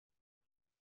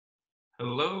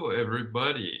Hello,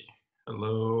 everybody.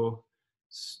 Hello,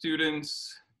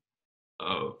 students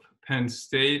of Penn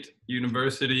State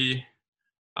University.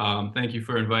 Thank you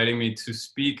for inviting me to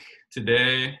speak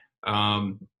today.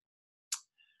 Um,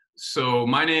 so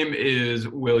my name is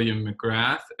William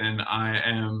McGrath, and I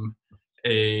am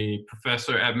a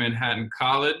professor at Manhattan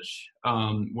College,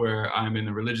 where I'm in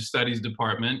the religious studies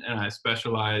department, and I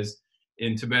specialize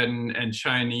in Tibetan and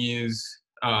Chinese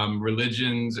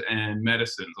religions and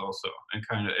medicines also,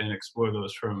 and explore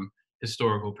those from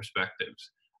historical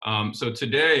perspectives. So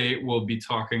today we'll be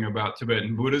talking about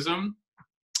Tibetan Buddhism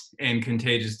and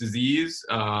contagious disease,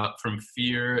 from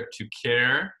fear to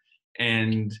care.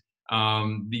 And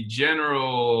the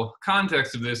general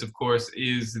context of this, of course,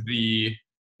 is the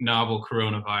novel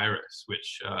coronavirus,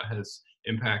 which has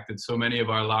impacted so many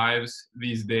of our lives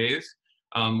these days,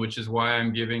 which is why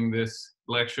I'm giving this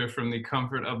lecture from the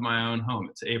comfort of my own home.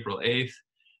 It's April 8th.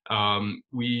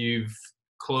 We've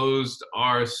closed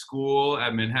our school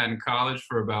at Manhattan College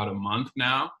for about a month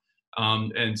now.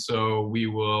 And so we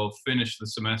will finish the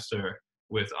semester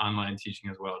with online teaching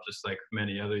as well, just like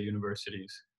many other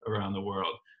universities around the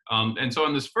world. And so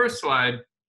on this first slide,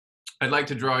 I'd like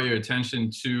to draw your attention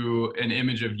to an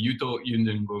image of Yuto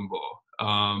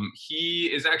Yundengumbo. He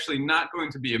is actually not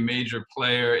going to be a major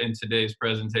player in today's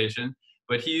presentation,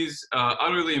 but he's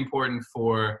utterly important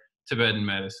for Tibetan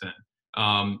medicine.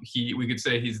 We could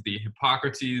say he's the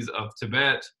Hippocrates of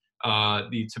Tibet,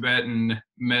 the Tibetan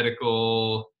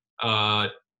medical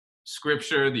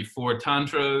scripture, the four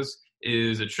tantras,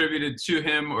 is attributed to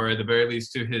him, or at the very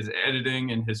least to his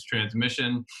editing and his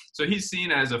transmission. So he's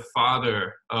seen as a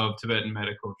father of Tibetan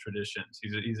medical traditions.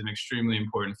 He's an extremely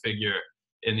important figure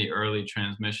in the early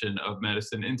transmission of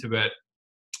medicine in Tibet.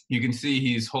 You can see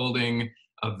he's holding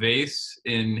a vase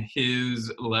in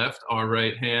his left or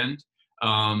right hand.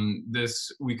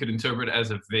 This we could interpret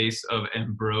as a vase of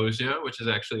ambrosia, which is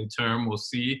actually a term we'll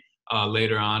see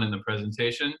later on in the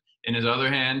presentation. In his other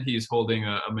hand, he's holding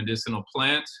a medicinal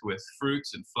plant with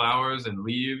fruits and flowers and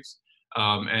leaves,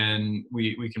 and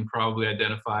we can probably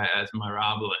identify as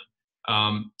myrobalan.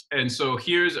 And so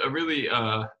here's a really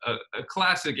a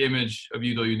classic image of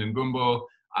Yudo Yundengumbo.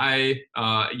 I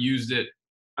used it,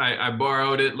 I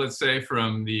borrowed it, let's say,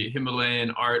 from the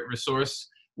Himalayan Art Resource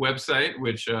website,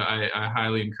 which I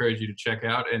highly encourage you to check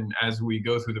out. And as we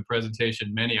go through the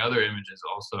presentation, many other images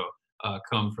also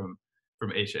come from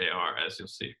HAR, as you'll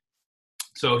see.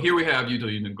 So here we have Yudo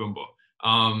Yundengumbo.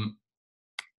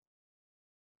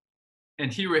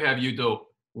 And here we have Yudo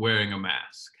wearing a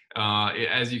mask.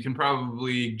 As you can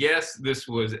probably guess, this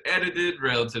was edited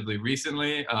relatively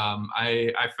recently.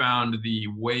 I found the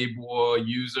Weibo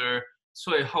user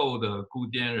最后的古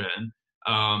典人,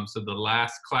 so the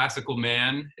last classical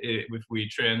man, if we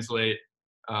translate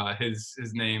his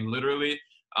name literally.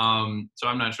 So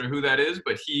I'm not sure who that is,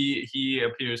 but he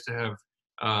appears to have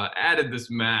added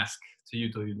this mask to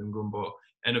Yudo Yundengumbo.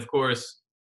 And of course,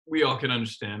 we all can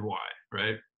understand why,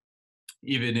 right?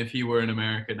 Even if he were in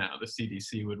America now, the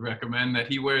CDC would recommend that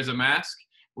he wears a mask,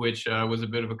 which was a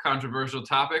bit of a controversial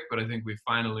topic, but I think we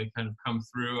finally kind of come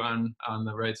through on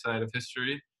the right side of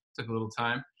history. Took a little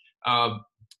time.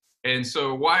 And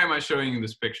so why am I showing you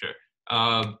this picture?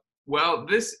 Well,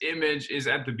 this image is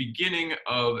at the beginning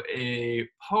of a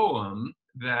poem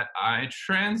that I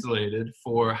translated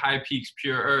for High Peaks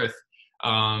Pure Earth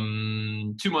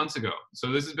 2 months ago.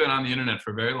 So this has been on the internet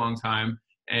for a very long time.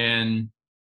 And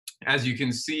as you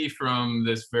can see from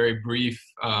this very brief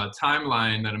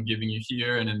timeline that I'm giving you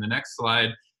here and in the next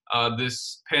slide,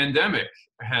 this pandemic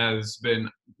has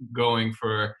been going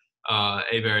for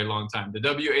a very long time. The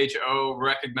WHO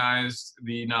recognized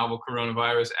the novel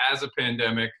coronavirus as a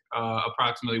pandemic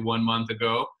approximately 1 month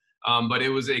ago, but it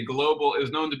was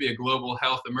known to be a global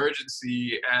health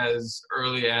emergency as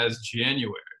early as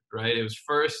January, right? It was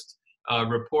first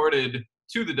reported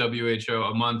to the WHO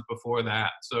a month before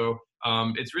that. So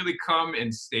it's really come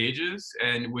in stages,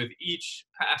 and with each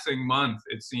passing month,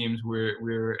 it seems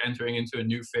we're entering into a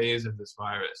new phase of this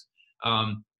virus.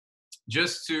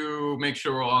 Just to make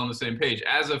sure we're all on the same page,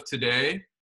 as of today,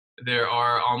 there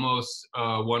are almost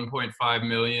 1.5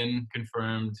 million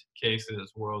confirmed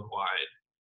cases worldwide,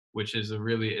 which is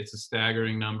it's a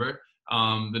staggering number.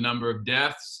 The number of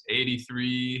deaths,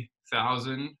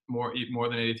 83,000, more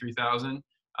than 83,000.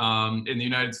 In the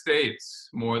United States,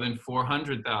 more than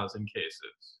 400,000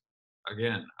 cases.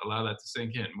 Again, allow that to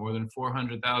sink in. More than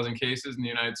 400,000 cases in the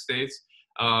United States,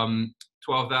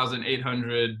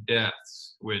 12,800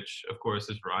 deaths, which of course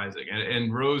is rising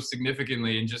and rose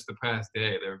significantly in just the past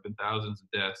day. There have been thousands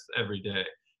of deaths every day.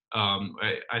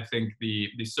 I think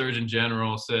the Surgeon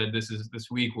General said this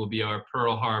week will be our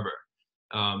Pearl Harbor.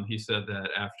 He said that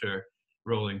after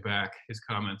rolling back his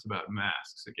comments about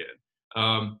masks again.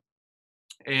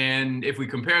 And if we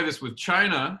compare this with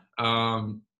China,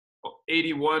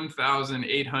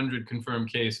 81,800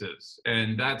 confirmed cases,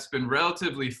 and that's been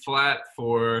relatively flat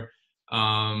for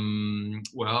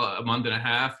well, a month and a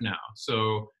half now.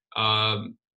 So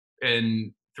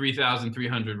and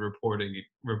 3,300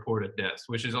 reported deaths,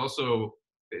 which is also,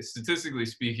 statistically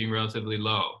speaking, relatively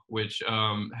low, which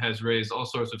has raised all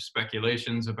sorts of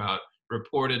speculations about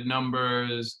reported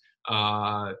numbers,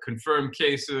 confirmed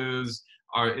cases.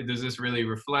 Does this really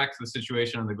reflect the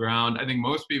situation on the ground? I think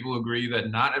most people agree that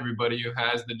not everybody who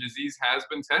has the disease has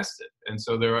been tested. And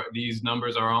so these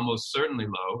numbers are almost certainly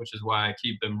low, which is why I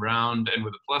keep them round and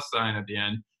with a plus sign at the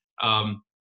end.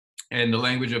 And the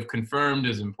language of confirmed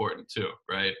is important too,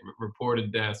 right?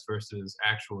 Reported deaths versus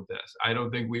actual deaths. I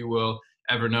don't think we will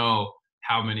ever know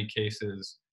how many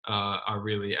cases are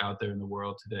really out there in the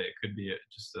world today. It could be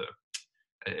just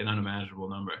an unimaginable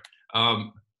number.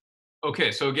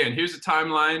 Okay, so again, here's the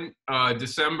timeline.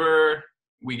 December,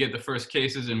 we get the first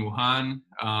cases in Wuhan.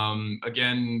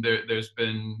 Again, there's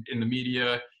been, in the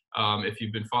media, if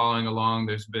you've been following along,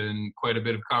 there's been quite a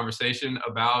bit of conversation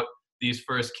about these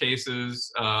first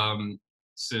cases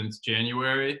since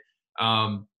January.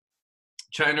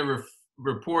 China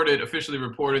officially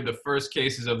reported the first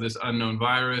cases of this unknown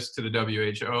virus to the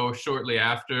WHO shortly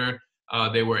after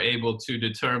they were able to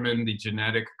determine the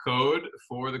genetic code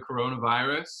for the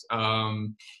coronavirus.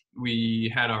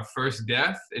 We had our first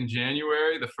death in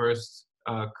January, the first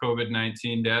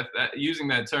COVID-19 death. Using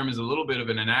that term is a little bit of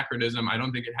an anachronism. I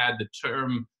don't think it had the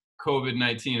term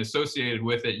COVID-19 associated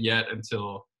with it yet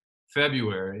until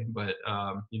February, but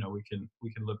you know, we can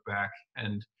look back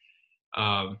and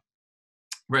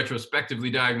retrospectively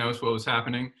diagnose what was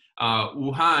happening.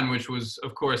 Wuhan, which was,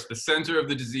 of course, the center of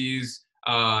the disease,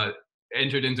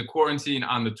 entered into quarantine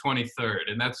on the 23rd,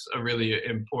 and that's a really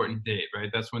important date, right?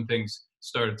 That's when things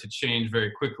started to change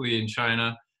very quickly in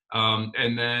China.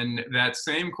 And then that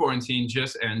same quarantine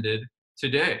just ended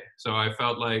today. So I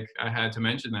felt like I had to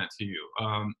mention that to you.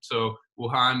 So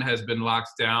Wuhan has been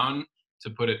locked down, to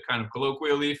put it kind of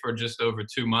colloquially, for just over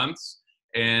 2 months.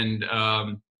 And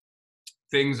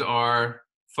things are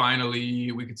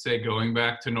finally, we could say, going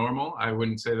back to normal. I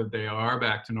wouldn't say that they are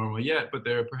back to normal yet, but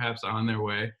they're perhaps on their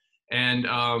way. And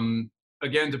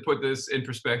again, to put this in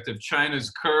perspective, China's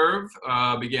curve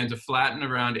began to flatten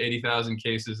around 80,000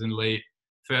 cases in late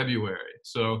February.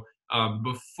 So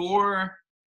before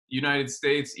United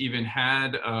States even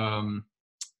had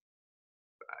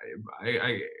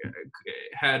I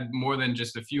had more than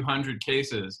just a few hundred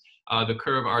cases, the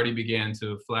curve already began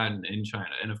to flatten in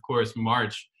China. And of course,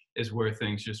 March is where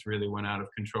things just really went out of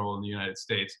control in the United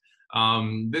States.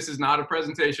 This is not a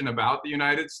presentation about the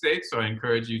United States, so I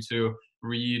encourage you to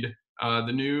read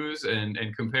the news and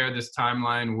compare this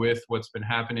timeline with what's been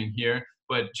happening here.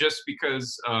 But just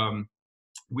because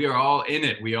we are all in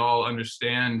it, we all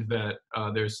understand that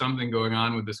there's something going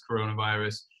on with this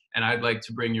coronavirus, and I'd like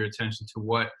to bring your attention to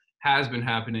what has been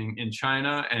happening in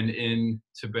China and in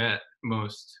Tibet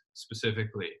most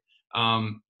specifically.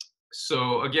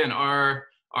 So again, our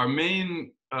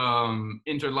main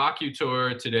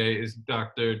interlocutor today is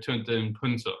Dr. Thunten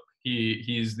Phuntsok.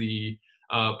 He's the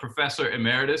professor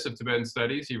emeritus of Tibetan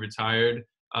studies. He retired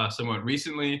somewhat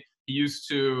recently. He used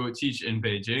to teach in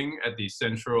Beijing at the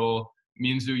Central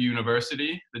Minzu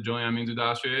University, the Zhongyang Minzu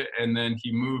Daxue, and then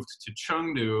he moved to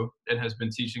Chengdu and has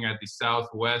been teaching at the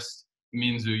Southwest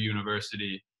Minzu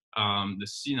University, the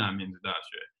Xinan Minzu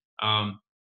Daxue.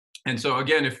 And so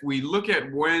again, if we look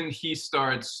at when he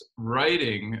starts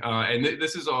writing, and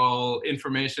this is all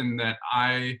information that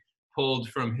I pulled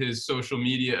from his social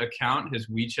media account, his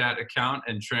WeChat account,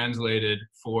 and translated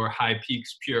for High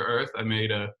Peaks Pure Earth. I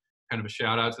made a kind of a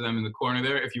shout out to them in the corner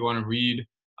there. If you want to read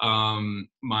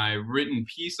my written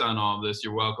piece on all of this,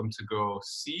 you're welcome to go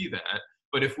see that.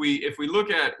 But if we look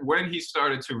at when he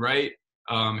started to write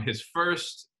his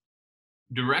first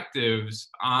directives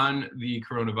on the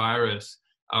coronavirus,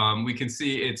 we can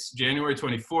see it's January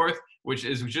 24th, which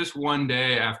is just one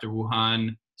day after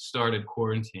Wuhan started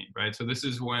quarantine, right? So this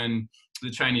is when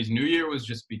the Chinese New Year was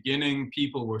just beginning.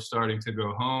 People were starting to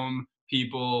go home.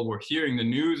 People were hearing the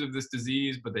news of this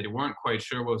disease, but they weren't quite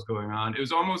sure what was going on. It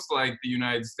was almost like the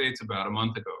United States about a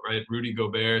month ago, right? Rudy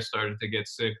Gobert started to get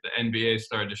sick. The NBA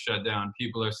started to shut down.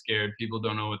 People are scared. People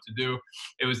don't know what to do.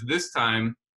 It was this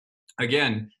time,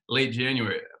 again, late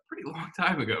January, a pretty long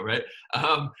time ago, right?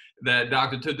 That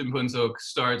Dr. Thunten Phuntsok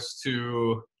starts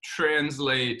to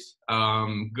translate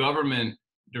government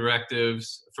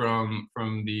directives from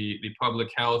the public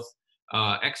health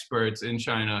experts in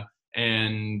China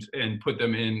and put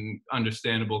them in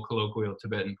understandable colloquial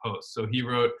Tibetan posts. So he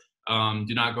wrote,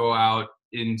 do not go out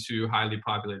into highly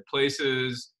populated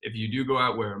places. If you do go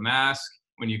out, wear a mask.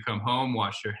 When you come home,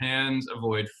 wash your hands,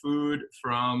 avoid food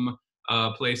from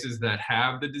places that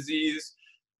have the disease,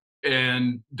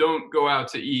 and don't go out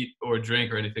to eat or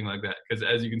drink or anything like that. Because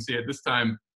as you can see at this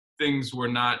time, things were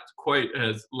not quite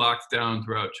as locked down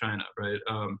throughout China, right?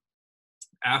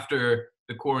 After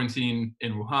the quarantine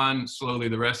in Wuhan, slowly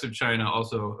the rest of China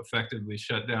also effectively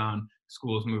shut down.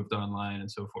 Schools moved online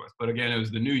and so forth. But again, it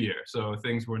was the new year, so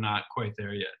things were not quite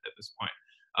there yet at this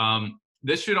point.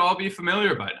 This should all be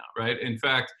familiar by now, right? In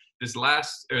fact,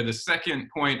 the second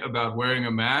point about wearing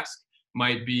a mask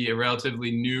might be a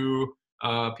relatively new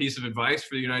piece of advice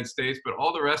for the United States, but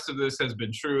all the rest of this has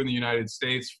been true in the United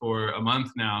States for a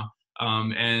month now.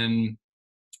 And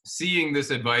seeing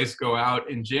this advice go out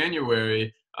in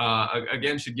January,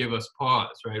 again, should give us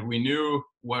pause, right? We knew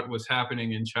what was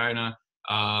happening in China,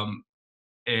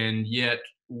 and yet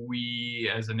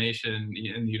we as a nation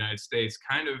in the United States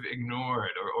kind of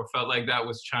ignored or felt like that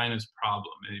was China's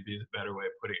problem, maybe is a better way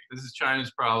of putting it. This is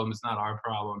China's problem, it's not our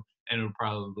problem, and it'll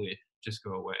probably just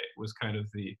go away, was kind of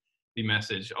the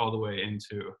message all the way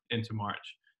into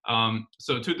March.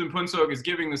 So Tibetan Buddhism is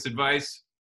giving this advice,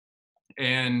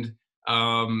 and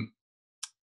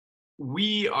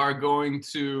we are going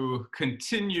to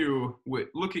continue with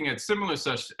looking at similar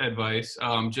such advice,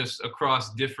 just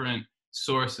across different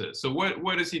sources. So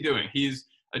what is he doing? He's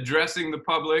addressing the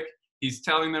public. He's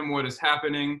telling them what is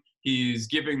happening. He's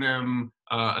giving them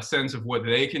a sense of what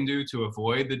they can do to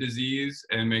avoid the disease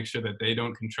and make sure that they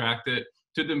don't contract it.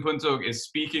 Tibetan Buddhism is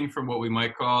speaking from what we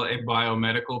might call a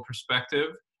biomedical perspective,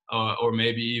 or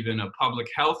maybe even a public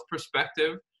health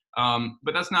perspective.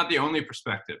 But that's not the only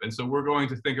perspective. And so we're going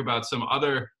to think about some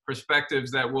other perspectives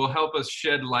that will help us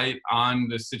shed light on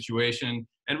this situation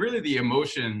and really the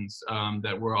emotions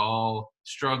that we're all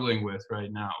struggling with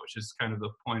right now, which is kind of the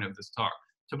point of this talk.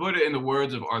 To put it in the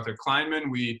words of Arthur Kleinman,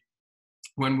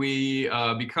 when we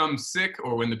become sick,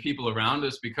 or when the people around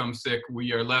us become sick,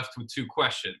 we are left with two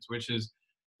questions, which is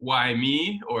why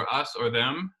me, or us, or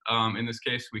them? In this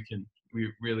case,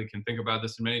 we really can think about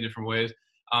this in many different ways.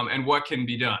 And what can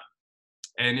be done.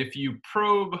 And if you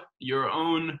probe your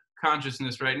own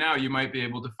consciousness right now, you might be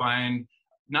able to find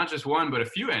not just one, but a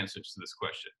few answers to this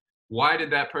question. Why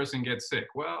did that person get sick?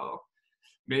 Well,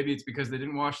 maybe it's because they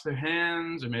didn't wash their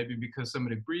hands, or maybe because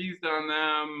somebody breathed on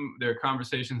them. There are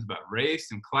conversations about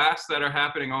race and class that are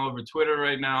happening all over Twitter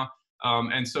right now.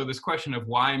 And so this question of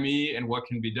why me and what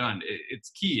can be done, it's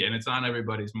key, and it's on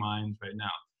everybody's minds right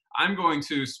now. I'm going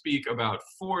to speak about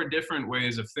 4 different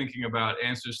ways of thinking about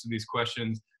answers to these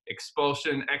questions: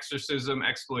 expulsion, exorcism,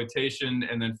 exploitation,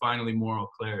 and then finally moral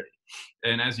clarity.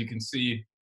 And as you can see,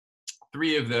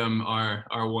 3 of them are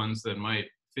ones that might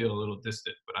feel a little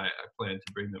distant, but I plan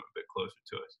to bring them a bit closer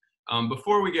to us.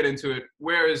 Before we get into it,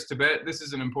 where is Tibet? This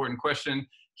is an important question.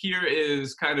 Here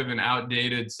is kind of an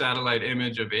outdated satellite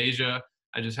image of Asia.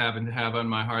 I just happen to have on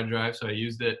my hard drive, so I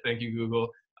used it. Thank you, Google.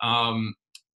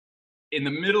 In the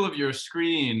middle of your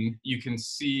screen, you can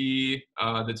see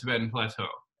the Tibetan Plateau.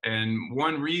 And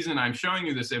one reason I'm showing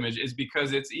you this image is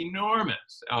because it's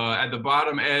enormous. At the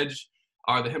bottom edge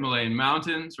are the Himalayan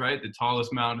mountains, right? The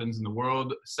tallest mountains in the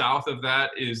world. South of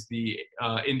that is the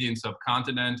Indian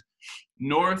subcontinent.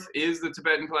 North is the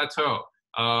Tibetan Plateau.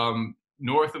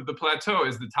 North of the plateau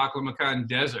is the Taklamakan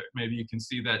Desert. Maybe you can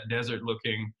see that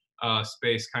desert-looking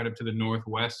space kind of to the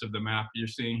northwest of the map you're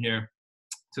seeing here.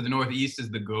 To the northeast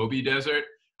is the Gobi Desert,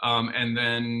 and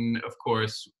then, of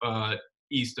course,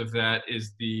 east of that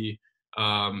is the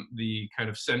kind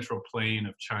of central plain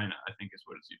of China, I think is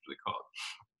what it's usually called.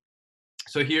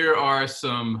 So here are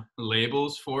some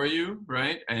labels for you,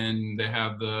 right? And they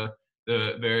have the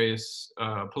various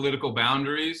political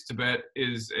boundaries. Tibet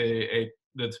is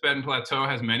the Tibetan Plateau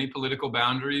has many political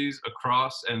boundaries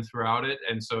across and throughout it,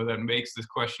 and so that makes this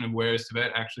question of where is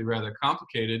Tibet actually rather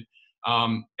complicated.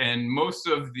 And most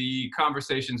of the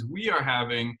conversations we are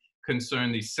having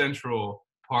concern the central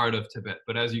part of Tibet.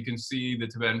 But as you can see, the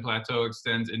Tibetan Plateau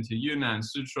extends into Yunnan,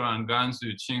 Sichuan,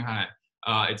 Gansu, Qinghai.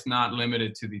 It's not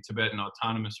limited to the Tibetan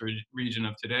Autonomous Region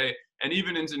of today, and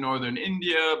even into northern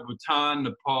India, Bhutan,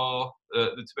 Nepal.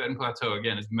 The Tibetan Plateau,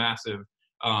 again, is massive,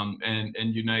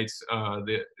 and unites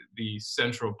the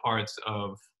central parts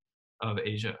of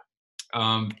Asia.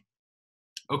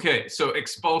 Okay, so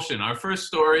expulsion. Our first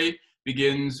story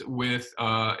begins with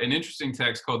an interesting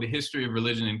text called The History of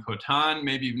Religion in Khotan.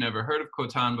 Maybe you've never heard of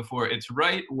Khotan before. It's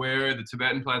right where the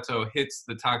Tibetan Plateau hits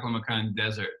the Taklamakan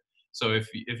Desert. So if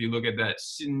you look at that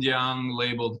Xinjiang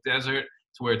labeled desert,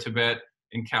 it's where Tibet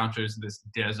encounters this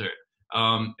desert.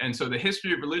 And so the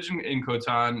history of religion in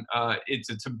Khotan, it's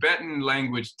a Tibetan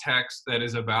language text that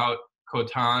is about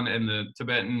Khotan and the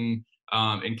Tibetan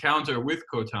encounter with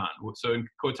Khotan. So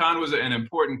Khotan was an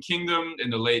important kingdom in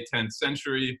the late 10th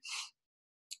century,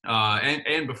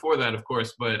 and before that, of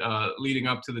course, but leading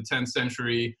up to the 10th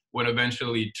century, when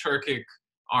eventually Turkic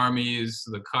armies,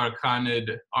 the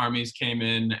Karkhanid armies came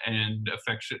in and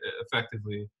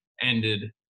effectively ended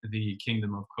the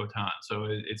kingdom of Khotan. So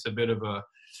it's a bit of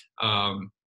an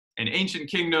ancient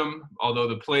kingdom, although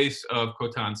the place of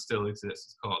Khotan still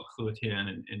exists. It's called Khultian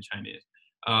in Chinese.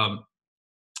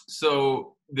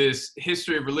 So this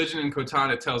history of religion in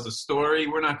Khotan, it tells a story.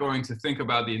 We're not going to think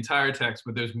about the entire text,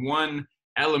 but there's one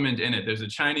element in it. There's a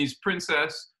Chinese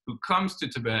princess who comes to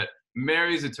Tibet,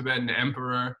 marries a Tibetan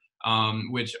emperor,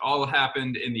 which all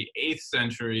happened in the 8th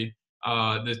century.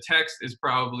 The text is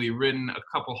probably written a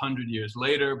couple hundred years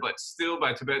later, but still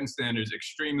by Tibetan standards,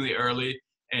 extremely early,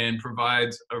 and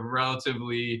provides a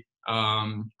relatively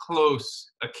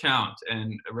close account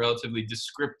and a relatively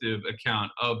descriptive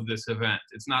account of this event.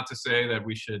 It's not to say that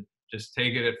we should just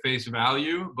take it at face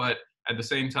value, but at the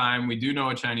same time, we do know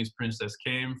a Chinese princess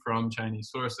came from Chinese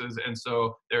sources, and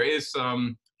so there is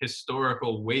some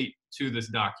historical weight to this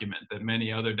document that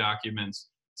many other documents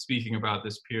speaking about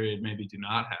this period maybe do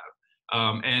not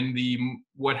have. And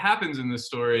what happens in this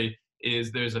story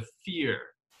is there's a fear.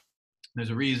 There's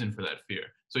a reason for that fear.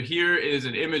 So here is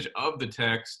an image of the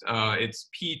text. It's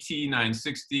PT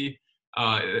 960.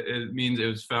 It means it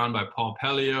was found by Paul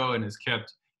Pelliot and is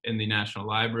kept in the National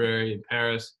Library in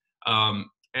Paris.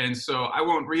 And so I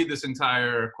won't read this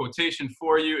entire quotation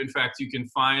for you. In fact, you can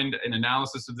find an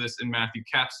analysis of this in Matthew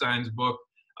Kapstein's book,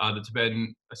 The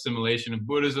Tibetan Assimilation of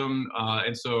Buddhism.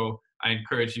 And so I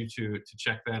encourage you to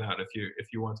check that out if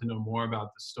you want to know more about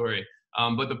the story.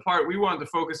 But the part we want to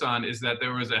focus on is that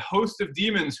there was a host of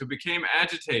demons who became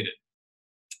agitated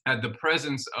at the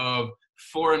presence of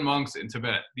foreign monks in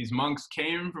Tibet. These monks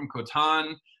came from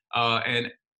Khotan,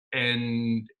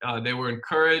 and they were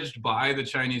encouraged by the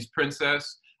Chinese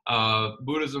princess.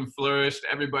 Buddhism flourished.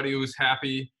 Everybody was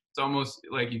happy. It's almost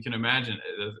like you can imagine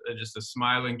just a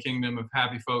smiling kingdom of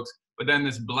happy folks. But then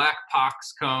this black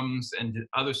pox comes and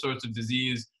other sorts of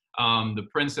disease. The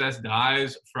princess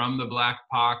dies from the black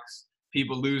pox.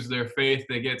 People lose their faith.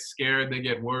 They get scared. They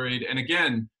get worried. And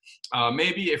again,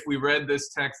 maybe if we read this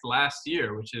text last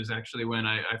year, which is actually when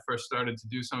I first started to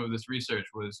do some of this research,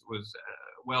 was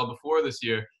well before this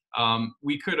year,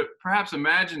 we could perhaps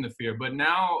imagine the fear, but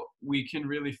now we can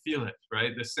really feel it,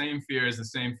 right? The same fear is the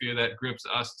same fear that grips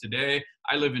us today.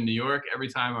 I live in New York. Every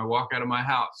time I walk out of my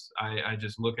house, I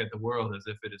just look at the world as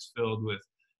if it is filled with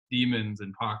demons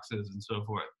and poxes and so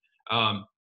forth.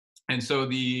 And so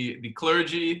the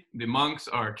clergy, the monks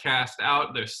are cast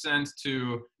out. They're sent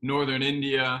to northern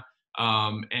India,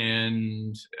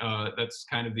 and that's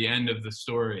kind of the end of the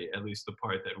story, at least the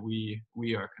part that we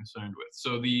are concerned with.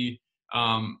 So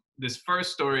this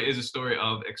first story is a story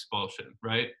of expulsion,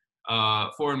 right?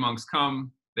 Foreign monks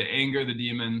come, they anger the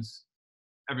demons,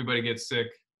 everybody gets sick,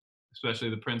 especially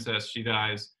the princess, she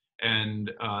dies,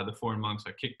 and the foreign monks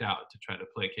are kicked out to try to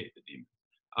placate the demons.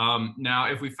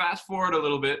 Now, if we fast forward a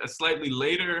little bit, a slightly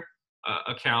later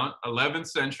account, 11th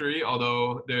century,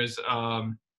 although there's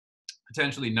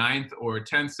potentially 9th or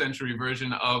 10th century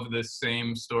version of this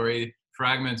same story,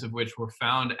 fragments of which were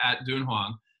found at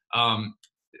Dunhuang.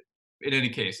 In any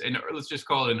case, and let's just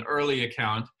call it an early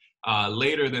account,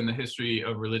 later than the history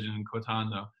of religion in Khotan,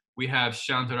 though. We have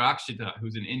Shantarakshita,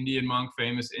 who's an Indian monk,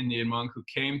 famous Indian monk, who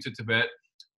came to Tibet.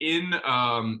 In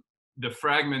the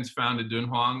fragments found at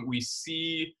Dunhuang, we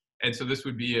see, and so this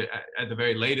would be at the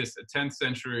very latest, a 10th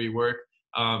century work,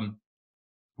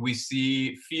 we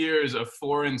see fears of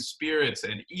foreign spirits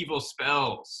and evil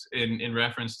spells in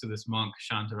reference to this monk,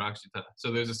 Shantarakshita.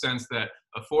 So there's a sense that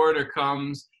a foreigner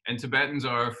comes and Tibetans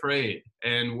are afraid.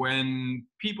 And when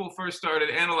people first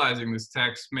started analyzing this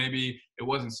text, maybe it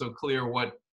wasn't so clear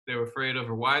what they were afraid of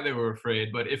or why they were afraid.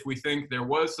 But if we think there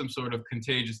was some sort of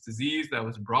contagious disease that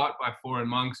was brought by foreign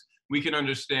monks, we can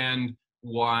understand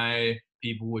why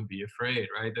people would be afraid,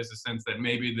 right? There's a sense that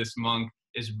maybe this monk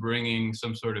is bringing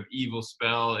some sort of evil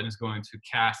spell and is going to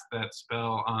cast that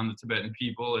spell on the Tibetan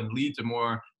people and lead to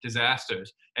more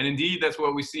disasters. And indeed, that's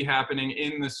what we see happening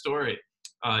in the story.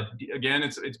 Again,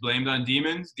 it's blamed on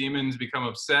demons. Demons become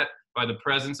upset by the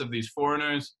presence of these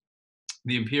foreigners.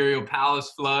 The imperial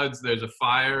palace floods. There's a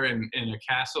fire in a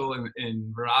castle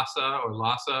in Rasa or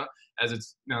Lhasa, as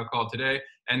it's now called today.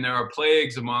 And there are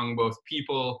plagues among both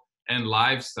people and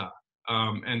livestock.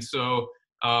 And so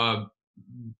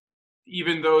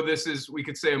even though this is, we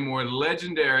could say, a more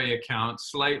legendary account,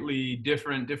 slightly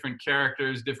different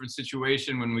characters, different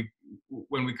situation,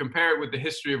 when we compare it with the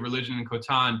history of religion in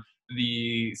Khotan,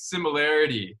 the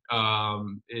similarity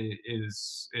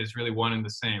is really one and the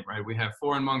same, right? We have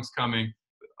foreign monks coming,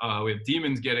 we have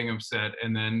demons getting upset,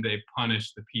 and then they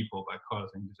punish the people by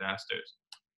causing disasters.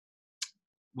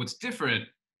 What's different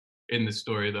in the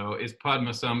story, though, is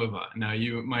Padmasambhava. Now,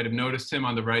 you might have noticed him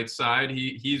on the right side.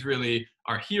 He's really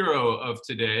our hero of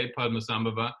today,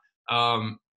 Padmasambhava.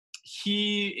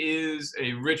 He is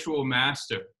a ritual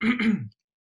master.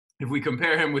 If we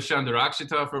compare him with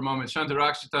Shantarakshita for a moment,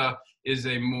 Shantarakshita is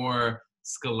a more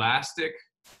scholastic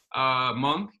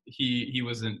monk. He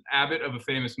was an abbot of a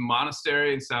famous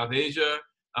monastery in South Asia.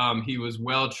 He was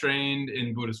well trained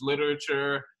in Buddhist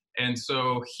literature. And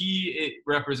so it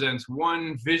represents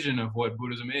one vision of what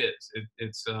Buddhism is.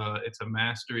 It's a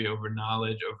mastery over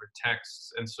knowledge, over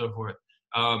texts, and so forth.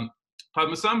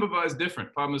 Padmasambhava is different.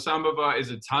 Padmasambhava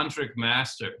is a tantric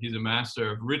master. He's a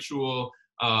master of ritual.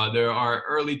 There are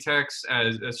early texts,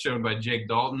 as shown by Jake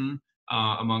Dalton,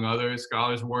 among other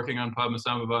scholars working on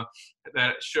Padmasambhava,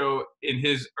 that show in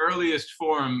his earliest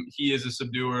form, he is a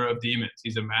subduer of demons.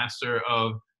 He's a master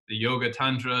of the yoga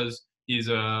tantras. He's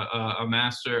a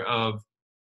master of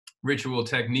ritual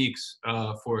techniques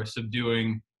for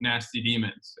subduing nasty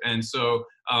demons. And so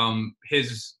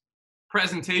his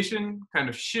presentation kind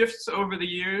of shifts over the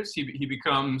years. He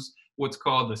becomes what's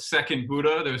called the second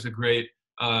Buddha. There's a great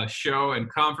show and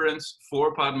conference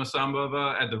for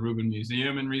Padmasambhava at the Rubin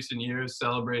Museum in recent years,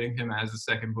 celebrating him as the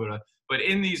second Buddha. But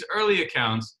in these early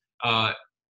accounts,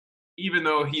 even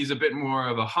though he's a bit more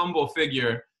of a humble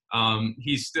figure,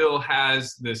 he still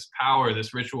has this power,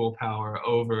 this ritual power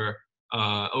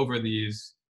over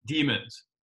these demons.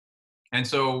 And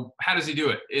so how does he do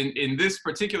it? In this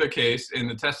particular case, in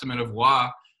the Testament of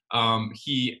Wa,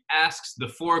 he asks the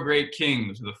four great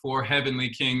kings, the four heavenly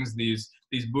kings, these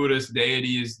Buddhist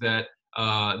deities that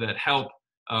help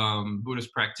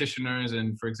Buddhist practitioners.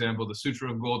 And for example, the Sutra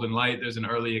of Golden Light, there's an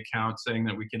early account saying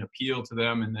that we can appeal to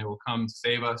them and they will come to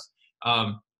save us.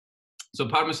 So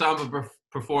Padmasambhava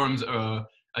performs a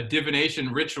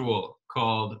divination ritual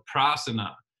called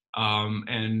prasana.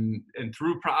 And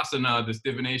through prasana, this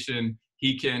divination,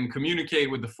 he can communicate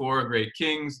with the four great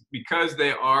kings. Because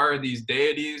they are these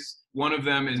deities, one of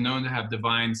them is known to have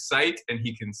divine sight, and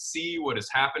he can see what is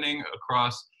happening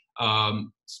across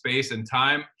space and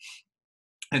time.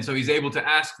 And so he's able to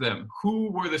ask them,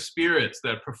 who were the spirits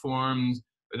that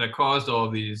caused all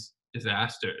these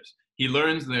disasters? He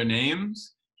learns their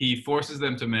names. He forces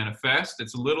them to manifest.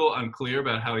 It's a little unclear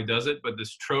about how he does it, but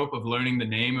this trope of learning the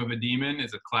name of a demon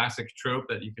is a classic trope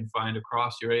that you can find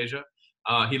across Eurasia.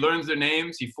 He learns their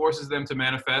names. He forces them to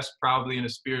manifest, probably in a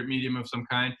spirit medium of some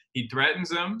kind. He threatens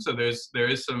them, so there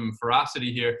is some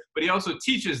ferocity here, but he also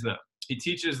teaches them. He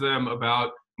teaches them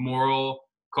about moral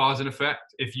cause and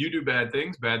effect. If you do bad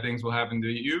things will happen to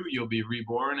you. You'll be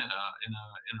reborn in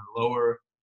a lower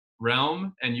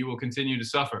realm, and you will continue to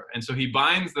suffer. And so he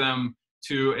binds them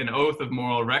to an oath of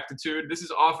moral rectitude. This is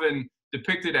often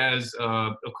depicted as a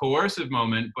coercive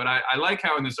moment, but I like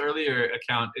how in this earlier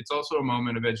account, it's also a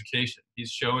moment of education.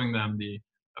 He's showing them the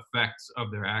effects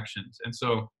of their actions. And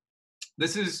so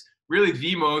this is really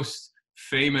the most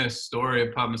famous story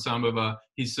of Padmasambhava.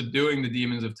 He's subduing the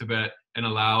demons of Tibet and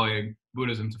allowing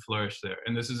Buddhism to flourish there.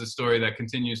 And this is a story that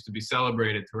continues to be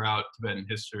celebrated throughout Tibetan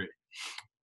history.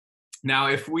 Now,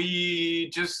 if we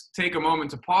just take a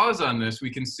moment to pause on this, we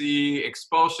can see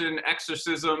expulsion,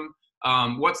 exorcism.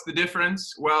 What's the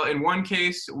difference? Well, in one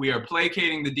case, we are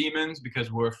placating the demons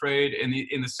because we're afraid.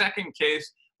 In the second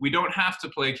case, we don't have to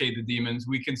placate the demons.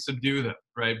 We can subdue them,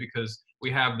 right? Because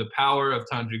we have the power of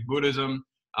Tantric Buddhism,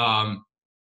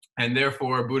 and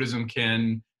therefore Buddhism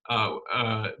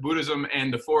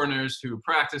and the foreigners who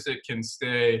practice it can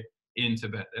stay in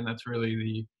Tibet. And that's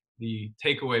really the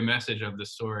takeaway message of the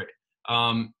story.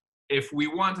 If we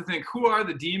want to think, who are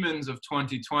the demons of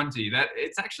 2020?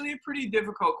 It's actually a pretty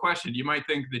difficult question. You might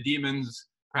think the demons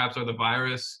perhaps are the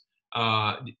virus.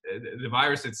 The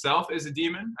virus itself is a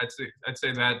demon. I'd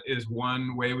say that is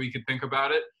one way we could think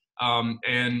about it.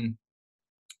 And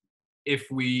if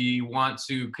we want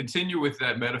to continue with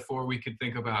that metaphor, we could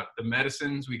think about the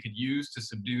medicines we could use to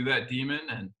subdue that demon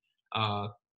and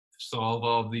solve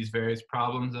all of these various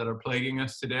problems that are plaguing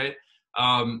us today.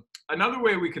 Another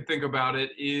way we could think about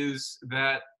it is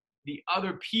that the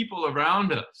other people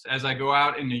around us, as I go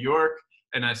out in New York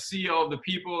and I see all the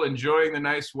people enjoying the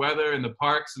nice weather in the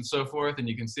parks and so forth, and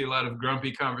you can see a lot of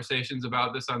grumpy conversations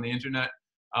about this on the internet,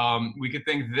 we could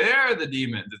think they're the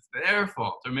demons, it's their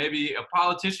fault. Or maybe a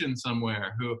politician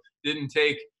somewhere who didn't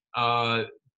take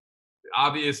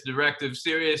obvious directive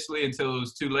seriously until it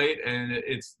was too late, and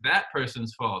it's that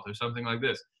person's fault or something like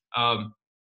this.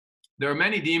 There are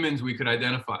many demons we could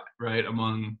identify, right,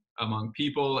 among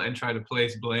people and try to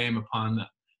place blame upon them.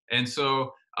 And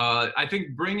so I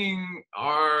think bringing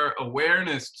our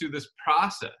awareness to this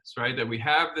process, right, that we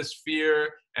have this fear,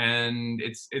 and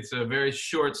it's a very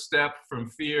short step from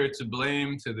fear to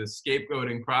blame to the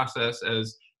scapegoating process,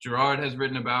 as Gerard has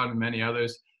written about and many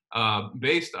others,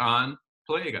 based on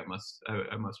plague, I must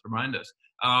remind us.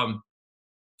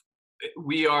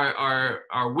 We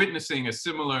are witnessing a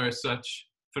similar such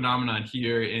phenomenon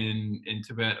here in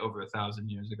Tibet over 1,000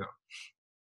 years ago.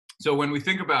 So when we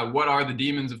think about what are the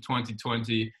demons of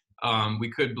 2020,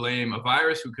 we could blame a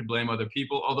virus, we could blame other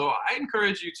people, although I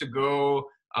encourage you to go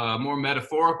a more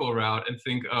metaphorical route and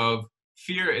think of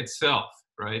fear itself,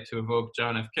 right? To evoke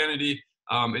John F. Kennedy,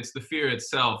 it's the fear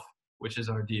itself which is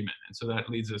our demon. And so that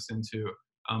leads us into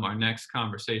our next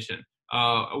conversation.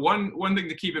 One thing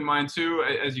to keep in mind too,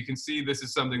 as you can see, this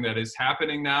is something that is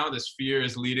happening now. This fear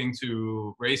is leading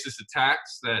to racist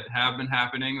attacks that have been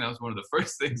happening. That was one of the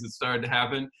first things that started to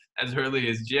happen as early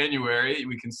as January.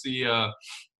 We can see a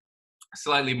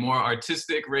slightly more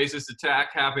artistic racist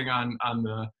attack happening on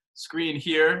the screen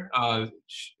here,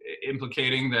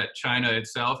 implicating that China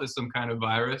itself is some kind of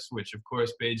virus, which of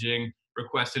course Beijing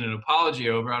requested an apology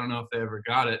over. I don't know if they ever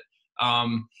got it.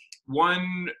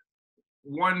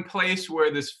 One place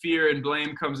where this fear and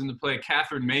blame comes into play,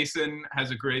 Catherine Mason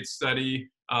has a great study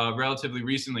relatively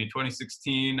recently,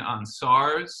 2016, on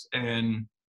SARS and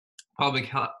public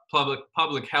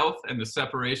health and the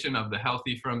separation of the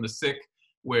healthy from the sick,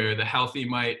 where the healthy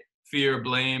might fear,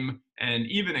 blame, and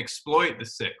even exploit the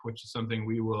sick, which is something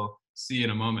we will see in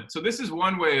a moment. So this is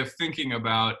one way of thinking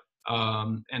about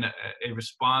a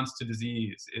response to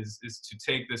disease is to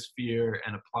take this fear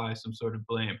and apply some sort of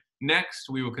blame. Next,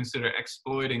 we will consider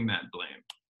exploiting that blame.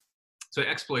 So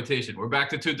exploitation. We're back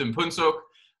to Tibetan Buddhism.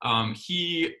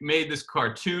 He made this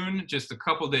cartoon just a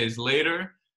couple days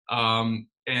later,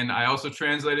 and I also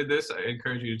translated this. I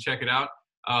encourage you to check it out.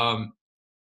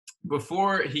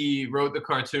 Before he wrote the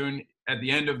cartoon, at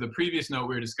the end of the previous note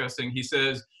we were discussing, he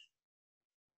says,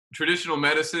 traditional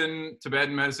medicine,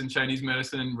 Tibetan medicine, Chinese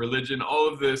medicine, religion, all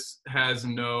of this has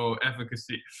no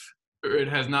efficacy, or it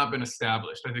has not been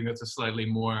established. I think that's a slightly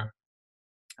more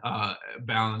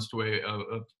balanced way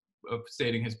of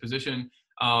stating his position.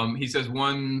 He says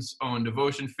one's own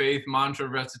devotion, faith, mantra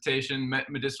recitation,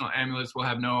 medicinal amulets will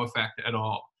have no effect at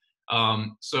all.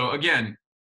 So again,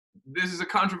 this is a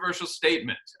controversial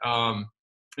statement.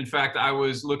 In fact, I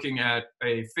was looking at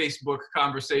a Facebook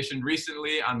conversation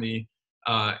recently on the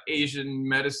Asian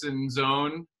medicine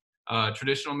zone,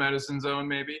 traditional medicine zone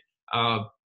maybe,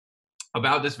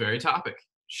 about this very topic.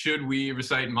 Should we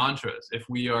recite mantras if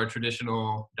we are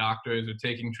traditional doctors or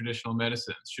taking traditional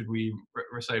medicines? Should we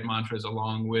recite mantras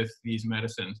along with these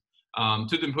medicines?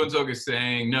 Tibetan Buddhism is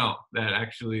saying no, that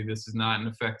actually this is not an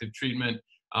effective treatment.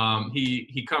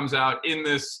 He comes out in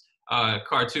this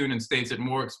cartoon and states it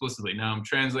more explicitly. Now I'm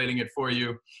translating it for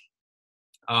you.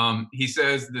 He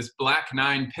says this Black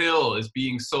 9 pill is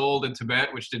being sold in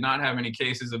Tibet, which did not have any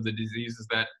cases of the diseases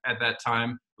that at that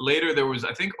time. Later, there was,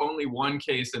 I think, only one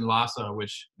case in Lhasa,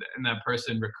 and that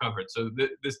person recovered. So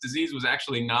this disease was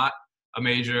actually not a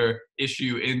major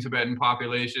issue in Tibetan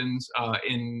populations.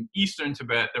 In Eastern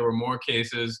Tibet, there were more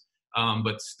cases,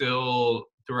 but still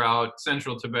throughout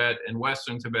Central Tibet and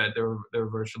Western Tibet, there were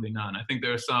virtually none. I think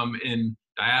there are some in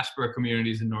diaspora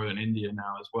communities in Northern India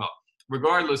now as well.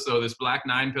 Regardless, though, this Black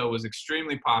 9 pill was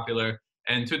extremely popular,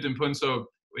 and Tibetan Buddhism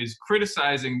is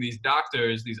criticizing these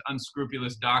doctors, these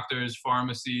unscrupulous doctors,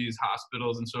 pharmacies,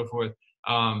 hospitals, and so forth,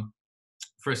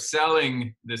 for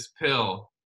selling this pill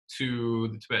to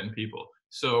the Tibetan people.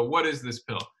 So what is this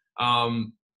pill?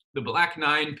 The Black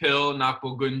 9 pill,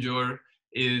 Nakpo Gunjur,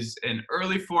 is an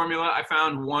early formula. I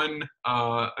found one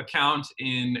account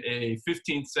in a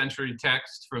 15th century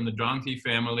text from the Drangti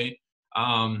family.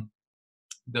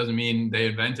 Doesn't mean they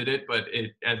invented it, but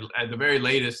at the very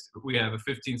latest, we have a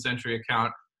 15th century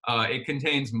account. It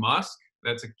contains musk.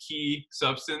 That's a key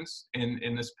substance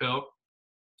in this pill.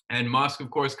 And musk, of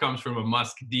course, comes from a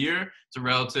musk deer. It's a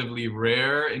relatively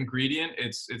rare ingredient.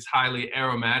 It's highly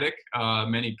aromatic.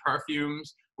 Many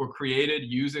perfumes were created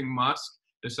using musk.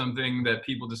 There's something that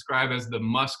people describe as the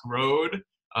Musk Road,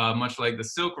 much like the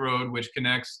Silk Road, which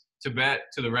connects Tibet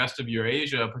to the rest of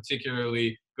Eurasia,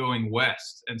 particularly going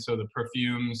west. And so the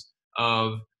perfumes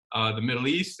of the Middle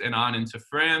East and on into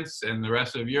France and the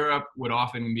rest of Europe would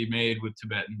often be made with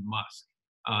Tibetan musk.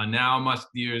 Now musk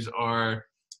deers are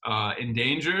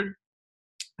endangered.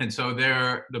 And so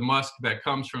the musk that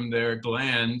comes from their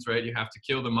glands, right, you have to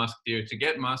kill the musk deer to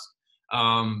get musk,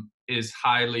 is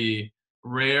highly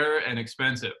rare and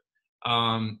expensive.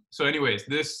 So anyways,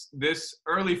 this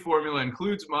early formula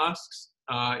includes musks.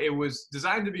 It was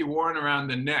designed to be worn around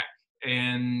the neck,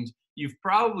 and you've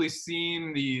probably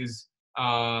seen these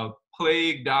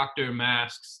plague doctor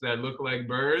masks that look like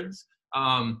birds.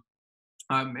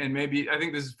 And maybe, I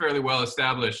think this is fairly well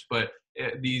established, but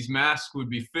these masks would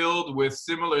be filled with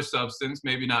similar substance,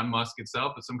 maybe not musk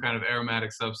itself, but some kind of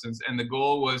aromatic substance. And the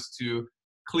goal was to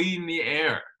clean the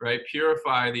air, right?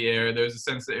 Purify the air. There's a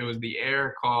sense that it was the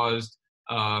air caused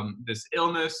this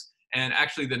illness. And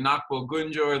actually the Nakbo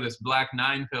Gunjor, this black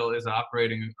 9 pill, is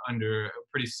operating under a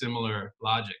pretty similar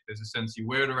logic. There's a sense you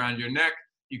wear it around your neck,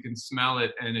 you can smell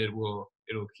it, and it'll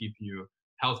keep you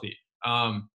healthy.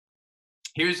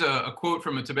 Here's a quote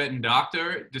from a Tibetan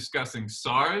doctor discussing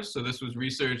SARS. So this was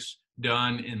research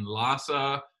done in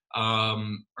Lhasa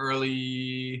in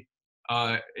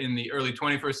the early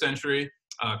 21st century.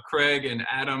 Craig and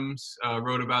Adams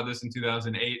wrote about this in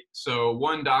 2008. So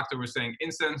one doctor was saying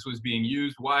incense was being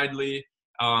used widely.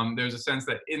 There's a sense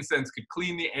that incense could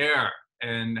clean the air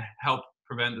and help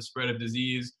prevent the spread of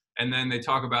disease. And then they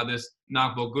talk about this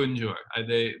Nakbo Gunjor.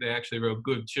 They actually wrote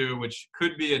Gubchu, which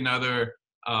could be another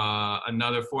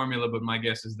formula, but my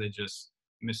guess is they just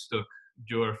mistook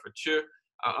Jur for Chu.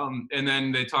 And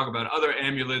then they talk about other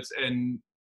amulets and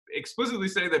explicitly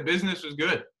say that business was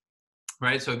good,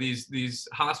 right? So these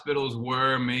hospitals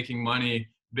were making money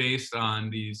based on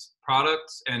these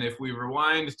products. And if we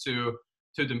rewind to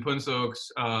Thupten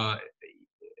Phuntsok's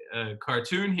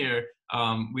cartoon here,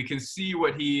 we can see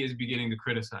what he is beginning to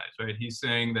criticize, right? He's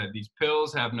saying that these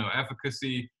pills have no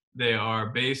efficacy. They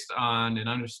are based on an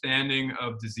understanding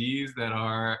of disease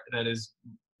that is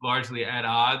largely at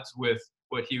odds with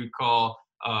what he would call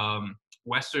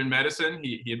Western medicine.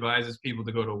 He advises people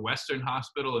to go to a Western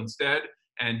hospital instead,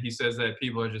 and he says that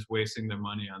people are just wasting their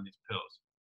money on these pills.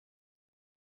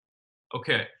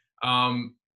 Okay,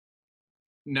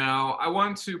 now I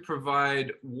want to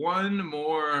provide one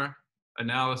more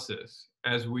analysis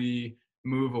as we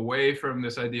move away from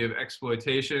this idea of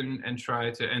exploitation and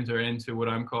try to enter into what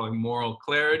I'm calling moral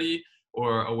clarity,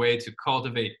 or a way to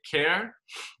cultivate care.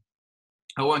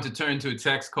 I want to turn to a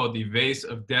text called the Vase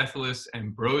of Deathless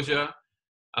Ambrosia,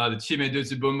 the Chime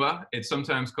Dutsibumba. It's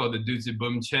sometimes called the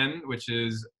Dutsibum Chen, which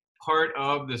is part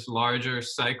of this larger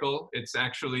cycle. It's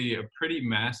actually a pretty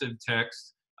massive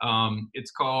text.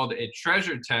 It's called a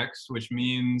treasure text, which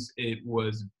means it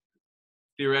was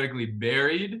theoretically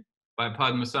buried by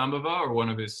Padmasambhava, or one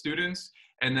of his students,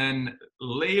 and then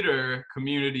later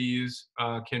communities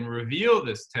can reveal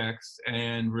this text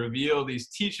and reveal these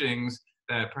teachings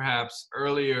that perhaps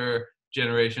earlier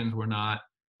generations were not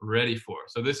ready for.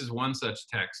 So this is one such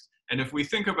text. And if we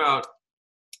think about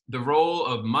the role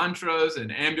of mantras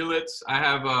and amulets, I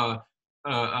have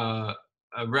a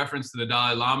reference to the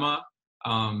Dalai Lama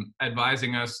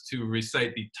advising us to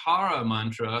recite the Tara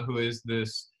mantra, who is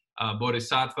this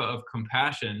bodhisattva of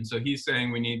compassion. So he's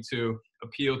saying we need to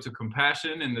appeal to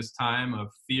compassion in this time of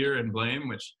fear and blame,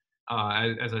 which,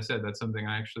 as I said, that's something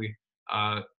I actually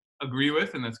agree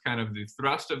with, and that's kind of the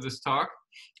thrust of this talk.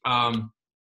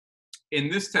 In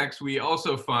this text, we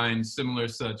also find similar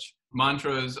such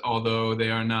mantras, although they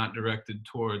are not directed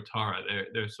toward Tara.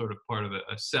 They're sort of part of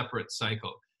a separate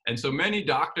cycle. And so many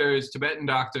doctors, Tibetan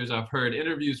doctors I've heard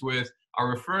interviews with, are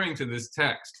referring to this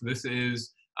text. This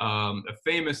is a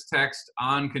famous text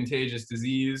on contagious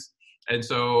disease, and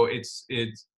so its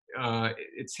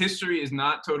history is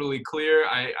not totally clear.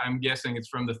 I'm guessing it's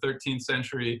from the 13th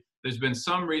century. There's been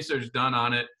some research done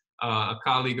on it. A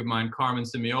colleague of mine, Carmen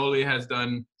Simioli, has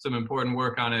done some important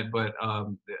work on it, but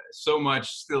so much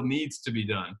still needs to be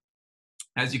done.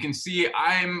 As you can see,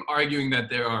 I'm arguing that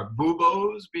there are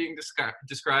buboes being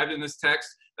described in this text.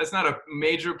 That's not a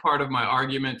major part of my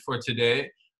argument for today.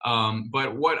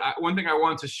 But one thing I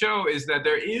want to show is that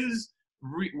there is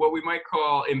what we might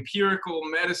call empirical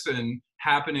medicine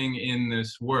happening in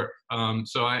this work.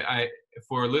 So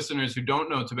for listeners who don't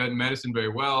know Tibetan medicine very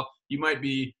well, you might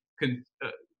be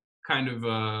kind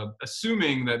of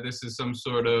assuming that this is some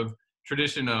sort of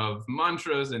tradition of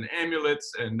mantras and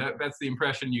amulets, and that's the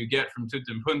impression you get from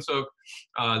Thupten Phuntsok.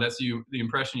 That's the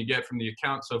impression you get from the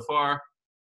account so far.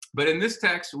 But in this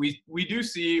text, we do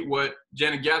see what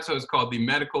Janet Gyatso has called the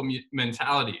medical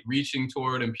mentality, reaching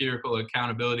toward empirical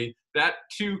accountability. That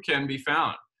too can be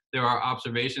found. There are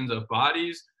observations of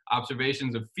bodies,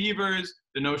 observations of fevers,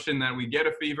 the notion that we get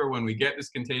a fever when we get this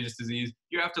contagious disease.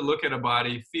 You have to look at a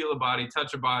body, feel a body,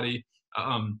 touch a body,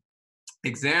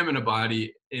 examine a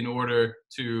body in order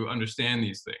to understand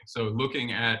these things. So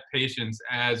looking at patients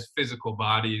as physical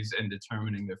bodies and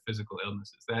determining their physical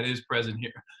illnesses, that is present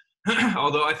here.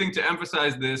 Although I think to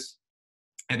emphasize this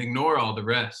and ignore all the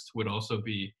rest would also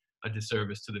be a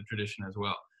disservice to the tradition as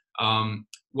well.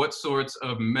 What sorts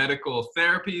of medical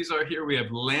therapies are here? We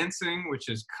have lancing, which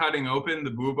is cutting open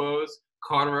the buboes,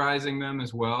 cauterizing them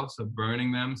as well, so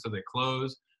burning them so they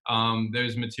close.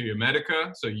 There's materia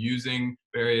medica, so using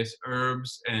various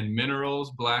herbs and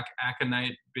minerals, black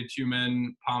aconite,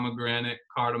 bitumen, pomegranate,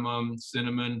 cardamom,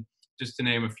 cinnamon, just to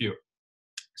name a few.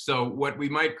 So what we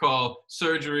might call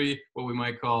surgery, what we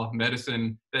might call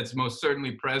medicine, that's most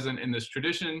certainly present in this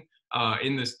tradition,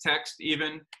 in this text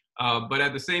even. But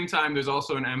at the same time, there's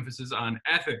also an emphasis on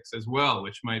ethics as well,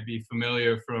 which might be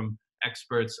familiar from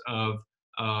experts of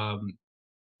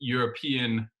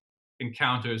European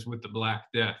encounters with the Black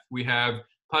Death. We have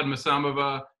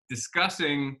Padmasambhava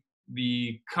discussing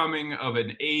the coming of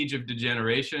an age of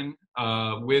degeneration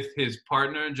with his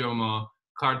partner, Jomo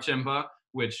Karchempa,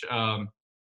 which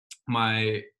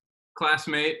my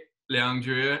classmate, Liang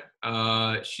Jue,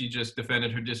 she just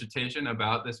defended her dissertation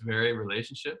about this very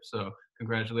relationship. So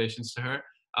congratulations to her.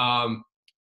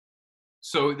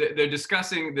 So they're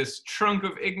discussing this trunk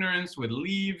of ignorance with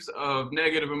leaves of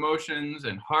negative emotions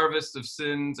and harvests of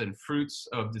sins and fruits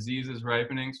of diseases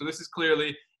ripening. So this is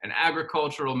clearly an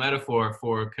agricultural metaphor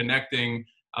for connecting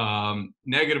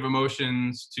negative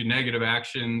emotions to negative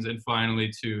actions and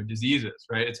finally to diseases,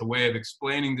 right? It's a way of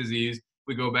explaining disease.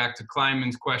 We go back to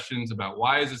Kleinman's questions about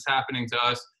why is this happening to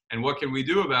us and what can we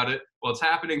do about it? Well, it's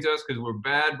happening to us because we're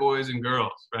bad boys and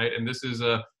girls, right? And this is,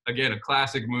 again, a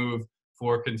classic move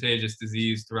for contagious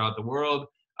disease throughout the world.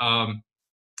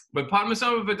 But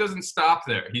Padmasambhava doesn't stop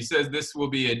there. He says this will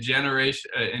be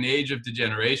an age of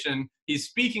degeneration. He's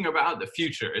speaking about the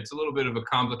future. It's a little bit of a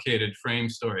complicated frame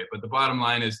story, but the bottom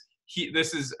line is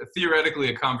this is theoretically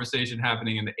a conversation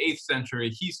happening in the 8th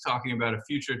century. He's talking about a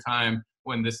future time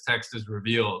when this text is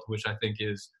revealed, which I think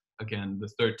is, again, the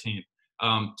 13th.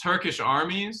 Turkish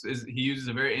armies, he uses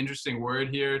a very interesting word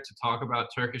here to talk about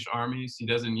Turkish armies. He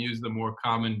doesn't use the more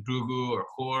common dugu or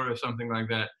khor or something like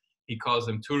that. He calls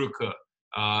them turuka,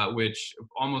 which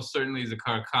almost certainly is the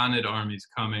Karkhanid armies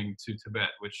coming to Tibet,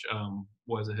 which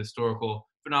was a historical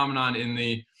phenomenon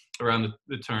around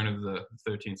the turn of the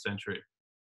 13th century.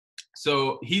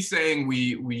 So he's saying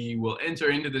we will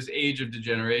enter into this age of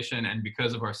degeneration, and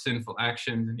because of our sinful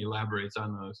actions, and he elaborates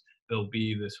on those, there'll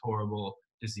be this horrible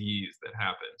disease that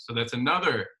happens. So that's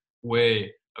another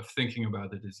way of thinking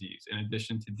about the disease. In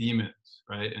addition to demons,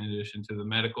 right? In addition to the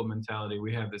medical mentality,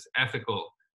 we have this ethical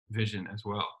vision as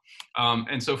well.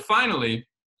 And so finally,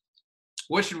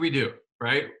 what should we do,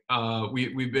 right?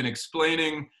 We've been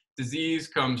explaining disease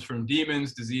comes from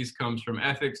demons, disease comes from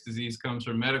ethics, disease comes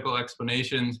from medical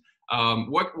explanations.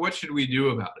 What should we do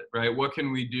about it, right? What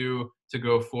can we do to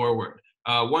go forward?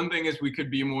 One thing is we could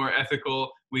be more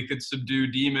ethical. We could subdue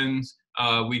demons.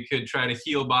 We could try to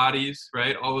heal bodies,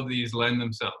 right? All of these lend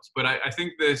themselves. But I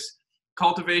think this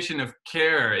cultivation of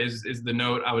care is the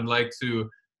note I would like to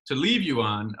leave you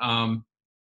on.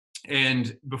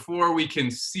 And before we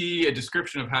can see a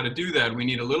description of how to do that, we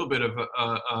need a little bit of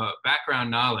a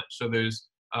background knowledge. So there's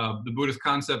the Buddhist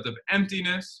concept of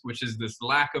emptiness, which is this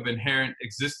lack of inherent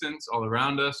existence all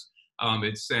around us.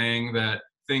 It's saying that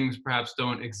things perhaps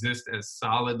don't exist as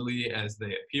solidly as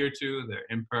they appear to. They're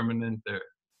impermanent, they're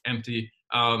empty.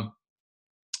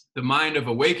 The mind of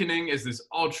awakening is this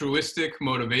altruistic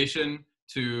motivation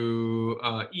to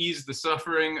ease the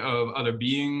suffering of other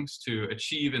beings, to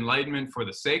achieve enlightenment for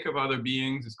the sake of other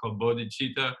beings. It's called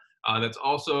bodhicitta. That's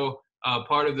also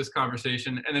part of this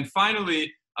conversation. And then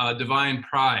finally, divine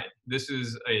pride. This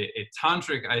is a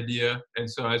tantric idea. And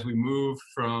so as we move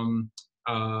from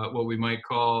what we might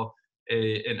call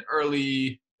an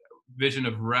early vision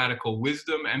of radical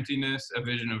wisdom, emptiness, a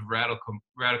vision of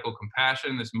radical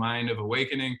compassion, this mind of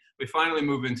awakening, we finally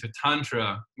move into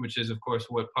Tantra, which is, of course,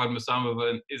 what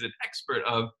Padmasambhava is an expert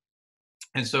of.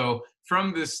 And so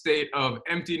from this state of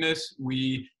emptiness,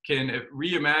 we can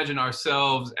reimagine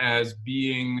ourselves as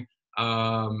being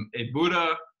a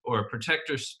Buddha or a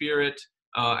protector spirit,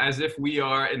 as if we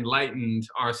are enlightened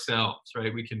ourselves,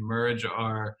 right? We can merge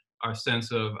our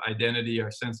sense of identity,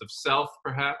 our sense of self,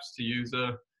 perhaps, to use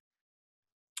a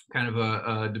kind of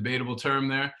a debatable term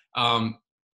there,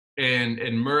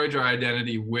 and merge our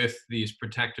identity with these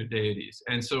protector deities.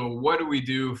 And so what do we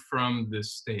do from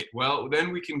this state? Well,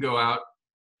 then we can go out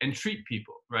and treat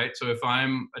people, right? So if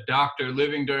I'm a doctor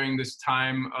living during this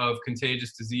time of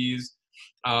contagious disease,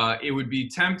 it would be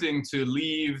tempting to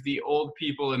leave the old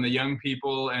people and the young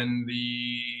people and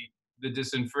the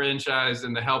disenfranchised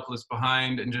and the helpless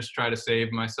behind and just try to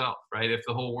save myself, right? If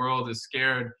the whole world is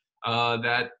scared,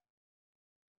 that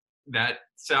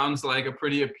sounds like a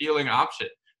pretty appealing option.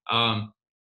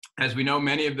 as we know,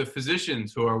 many of the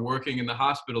physicians who are working in the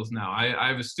hospitals now, I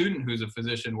have a student who's a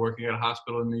physician working at a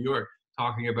hospital in New York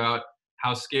talking about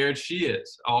how scared she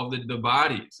is, all the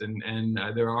bodies. And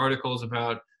there are articles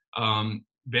about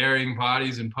burying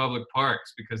bodies in public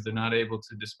parks because they're not able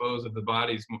to dispose of the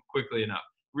bodies quickly enough.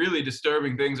 Really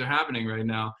disturbing things are happening right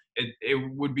now.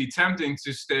 It would be tempting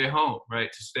to stay home,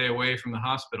 right? To stay away from the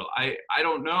hospital. I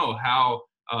don't know how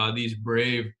these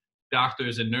brave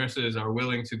doctors and nurses are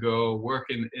willing to go work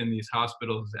in these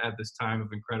hospitals at this time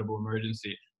of incredible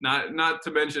emergency. Not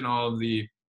to mention all of the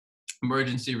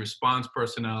emergency response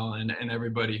personnel and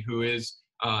everybody who is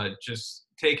just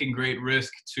taking great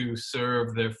risk to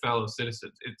serve their fellow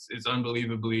citizens. It's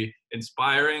unbelievably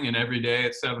inspiring, and every day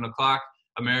at 7 o'clock,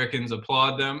 Americans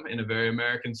applaud them in a very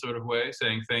American sort of way,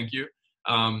 saying thank you.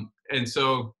 And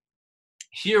so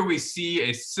here we see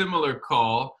a similar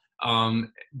call,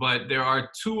 but there are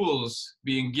tools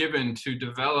being given to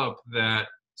develop that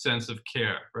sense of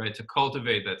care, right? To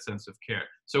cultivate that sense of care.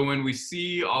 So when we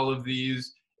see all of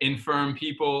these infirm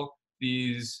people,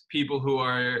 these people who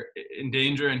are in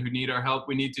danger and who need our help,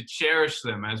 we need to cherish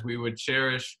them as we would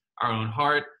cherish our own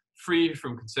heart, free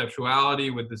from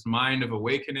conceptuality, with this mind of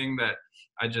awakening that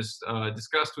I just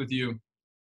discussed with you.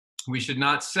 We should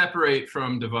not separate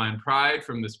from divine pride,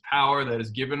 from this power that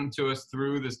is given to us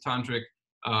through this tantric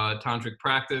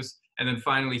practice, and then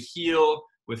finally heal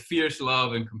with fierce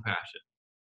love and compassion.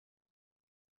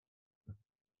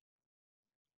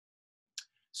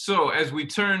 So as we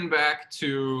turn back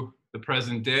to the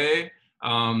present day,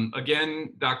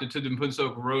 again, Dr. Thupten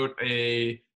Phuntsok wrote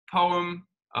a poem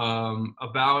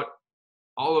about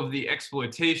all of the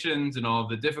exploitations and all of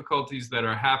the difficulties that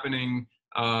are happening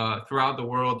throughout the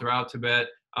world, throughout Tibet.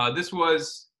 This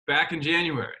was back in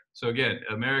January. So again,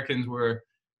 Americans were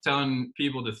telling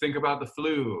people to think about the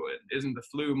flu, and isn't the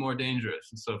flu more dangerous,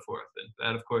 and so forth. And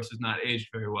that, of course, has not aged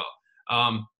very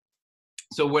well.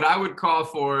 So what I would call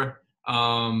for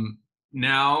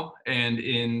now, and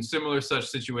in similar such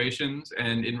situations,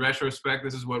 and in retrospect,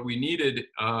 this is what we needed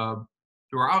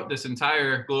throughout this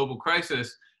entire global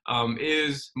crisis,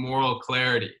 is moral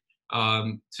clarity.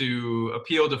 To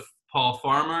appeal to Paul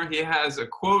Farmer, he has a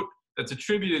quote that's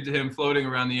attributed to him floating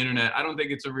around the internet. I don't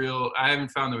think it's I haven't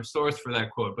found the source for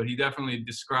that quote, but he definitely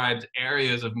describes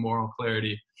areas of moral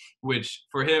clarity, which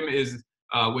for him is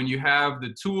when you have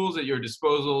the tools at your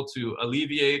disposal to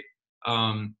alleviate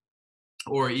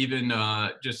or even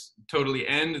just totally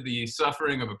end the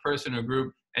suffering of a person or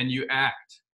group, and you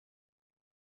act.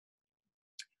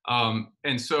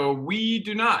 And so we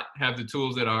do not have the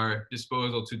tools at our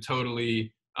disposal to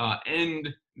totally end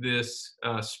this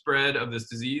spread of this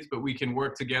disease, but we can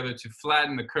work together to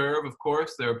flatten the curve. Of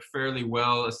course, there are fairly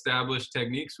well-established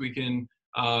techniques we can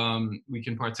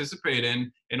participate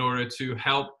in order to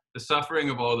help the suffering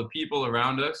of all the people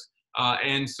around us.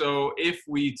 And so if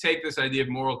we take this idea of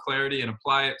moral clarity and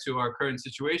apply it to our current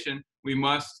situation, we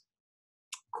must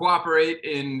cooperate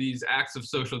in these acts of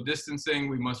social distancing.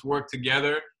 We must work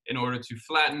together in order to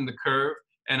flatten the curve.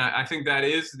 And I think that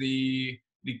is the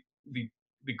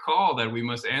call that we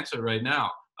must answer right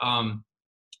now.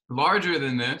 Larger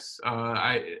than this,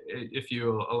 if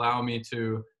you allow me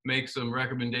to make some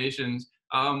recommendations,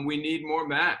 we need more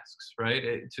masks,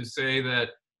 right? To say that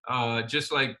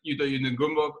just like Yuto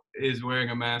Yungumbok is wearing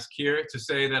a mask here, to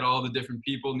say that all the different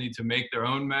people need to make their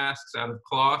own masks out of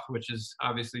cloth, which is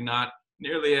obviously not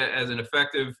nearly as an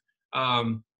effective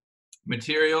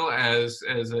material as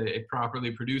a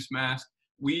properly produced mask.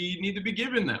 We need to be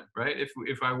given them, right?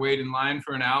 If I wait in line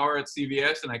for an hour at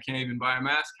CVS and I can't even buy a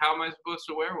mask, how am I supposed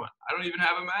to wear one? I don't even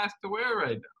have a mask to wear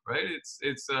right now, right?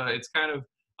 It's kind of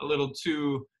a little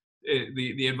too.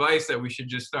 The advice that we should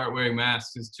just start wearing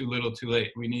masks is too little, too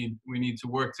late. We need to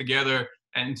work together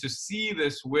and to see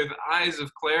this with eyes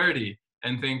of clarity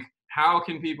and think, how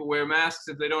can people wear masks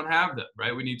if they don't have them,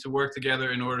 right? We need to work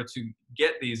together in order to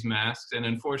get these masks, and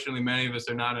unfortunately, many of us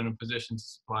are not in a position to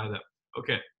supply them.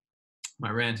 Okay. My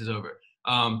rant is over.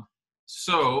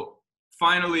 So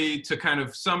finally, to kind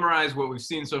of summarize what we've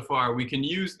seen so far, we can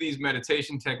use these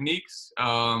meditation techniques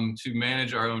to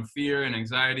manage our own fear and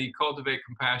anxiety, cultivate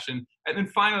compassion. And then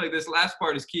finally, this last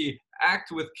part is key: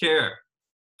 act with care,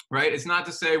 right? It's not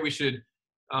to say we should,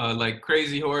 like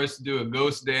Crazy Horse, do a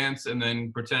ghost dance and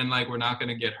then pretend like we're not going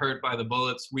to get hurt by the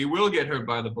bullets. We will get hurt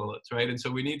by the bullets, right? And so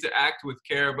we need to act with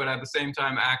care, but at the same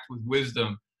time, act with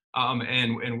wisdom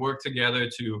and work together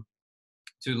to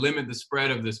limit the spread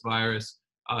of this virus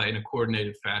in a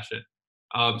coordinated fashion.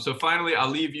 So finally, I'll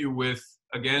leave you with,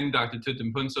 again, Dr.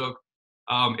 Thupten Phuntsok.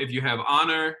 If you have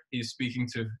honor, he's speaking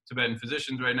to Tibetan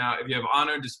physicians right now. If you have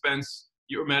honor, dispense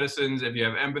your medicines. If you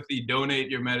have empathy, donate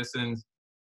your medicines.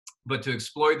 but to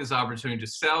exploit this opportunity to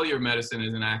sell your medicine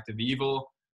is an act of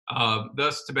evil.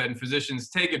 Thus, Tibetan physicians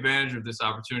take advantage of this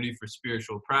opportunity for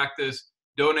spiritual practice,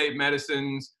 donate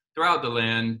medicines throughout the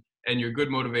land, and your good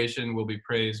motivation will be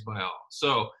praised by all.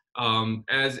 So,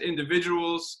 as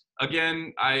individuals,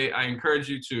 again, I encourage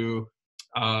you to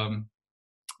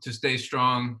stay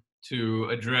strong, to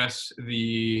address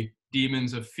the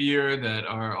demons of fear that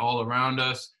are all around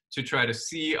us, to try to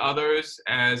see others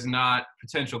as not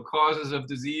potential causes of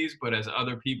disease, but as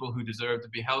other people who deserve to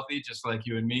be healthy, just like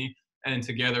you and me. And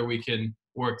together we can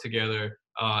work together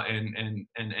and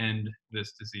end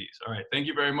this disease. All right, thank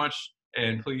you very much.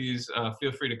 And please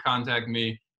feel free to contact me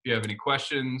if you have any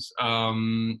questions. I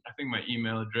think my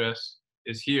email address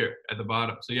is here at the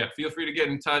bottom. So yeah, feel free to get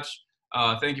in touch.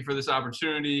 Thank you for this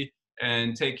opportunity,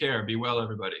 and take care. Be well,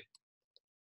 everybody.